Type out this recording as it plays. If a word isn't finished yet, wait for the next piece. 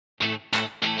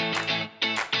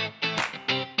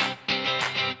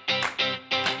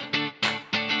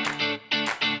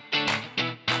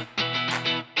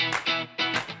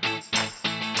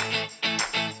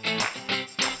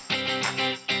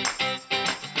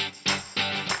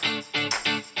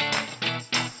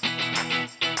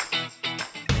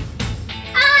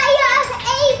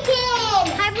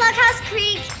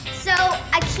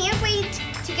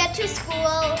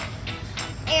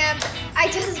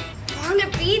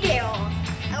do.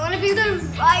 I want to be there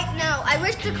right now. I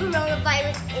wish the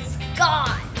coronavirus is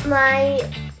gone. My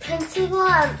principal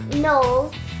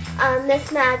knows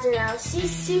Miss Maginot. She's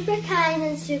super kind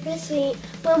and super sweet.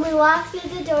 When we walk through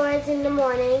the doors in the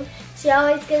morning, she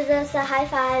always gives us a high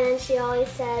five and she always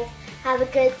says, "Have a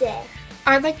good day."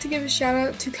 I'd like to give a shout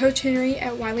out to Coach Henry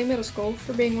at Wiley Middle School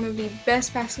for being one of the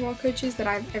best basketball coaches that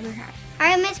I've ever had.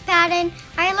 Hi, Miss Patton.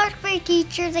 Hi, Lark Grade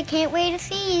teachers. I can't wait to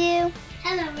see you.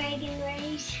 Hello, Reagan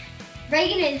Grace.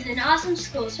 Reagan is an awesome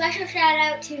school. Special shout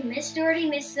out to Miss Doherty,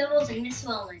 Miss Sybills, and Miss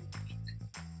Mullen.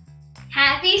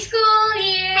 Happy school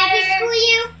year! Happy school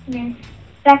year. Miss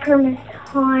Becker, Miss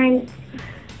Horn,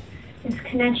 Miss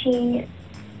Kenichi,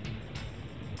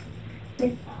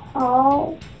 Miss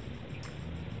Hall,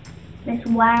 Miss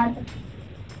Webb.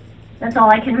 That's all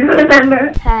I can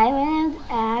remember. Hi, my name's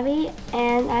Abby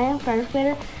and I am first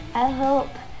grader. I hope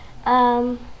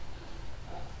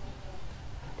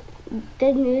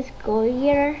the new school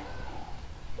year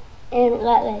in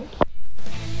Rutledge.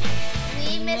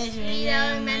 We miss Reed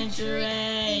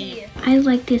Elementary. I'd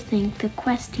like to thank the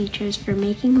Quest teachers for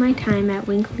making my time at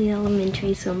Winkley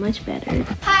Elementary so much better.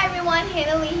 Hi everyone,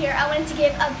 Hannah Lee here. I wanted to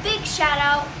give a big shout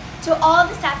out to all of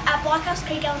the staff at Blockhouse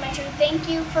Creek Elementary. Thank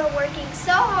you for working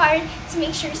so hard to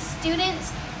make sure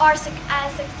students are as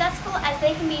successful as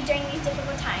they can be during these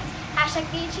difficult times. Hashtag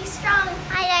BHE strong.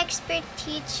 Hi, expert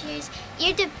teachers.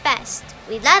 You're the best.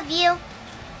 We love you.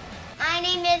 My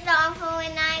name is Awful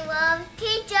and I love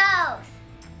teachers.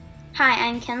 Hi,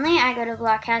 I'm Kenley. I go to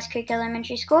Blockhouse Creek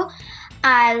Elementary School.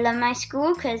 I love my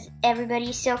school because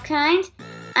everybody's so kind.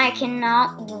 I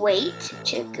cannot wait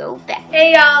to go back.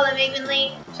 Hey y'all, I'm Eamon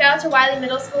Lee. Shout out to Wiley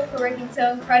Middle School for working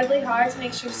so incredibly hard to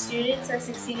make sure students are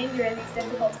succeeding during these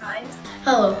difficult times.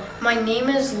 Hello, my name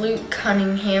is Luke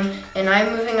Cunningham and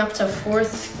I'm moving up to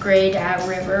 4th grade at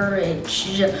River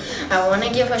Ridge. I want to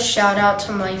give a shout out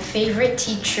to my favorite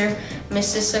teacher,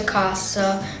 Mrs.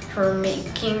 Acosta, for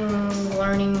making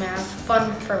learning math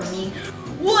fun for me.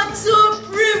 What's up,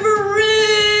 River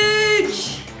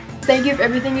Ridge? Thank you for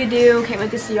everything you do. Can't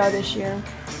wait to see y'all this year.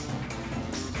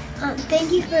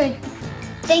 Thank you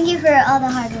for all the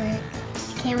hard work.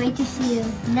 Can't wait to see you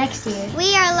next year.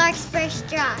 We are Larkspur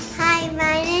Strong. Hi,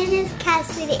 my name is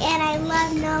Cassidy and I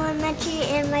love Noah Elementary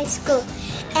in my school.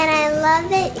 And I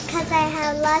love it because I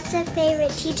have lots of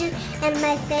favorite teachers and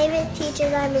my favorite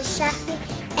teachers are Miss Shakti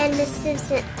and Miss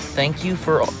Simpson. Thank you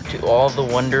to all the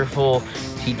wonderful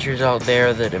teachers out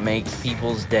there that make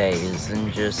people's days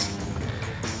and just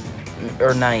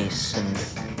are nice and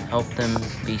help them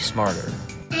be smarter.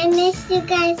 I miss you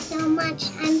guys so much.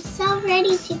 I'm so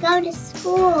ready to go to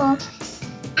school.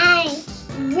 I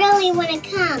really want to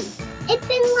come. It's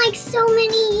been like so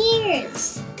many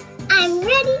years. I'm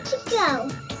ready to go.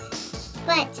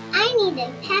 But I need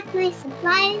to pack my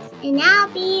supplies and I'll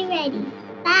be ready.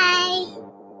 Bye.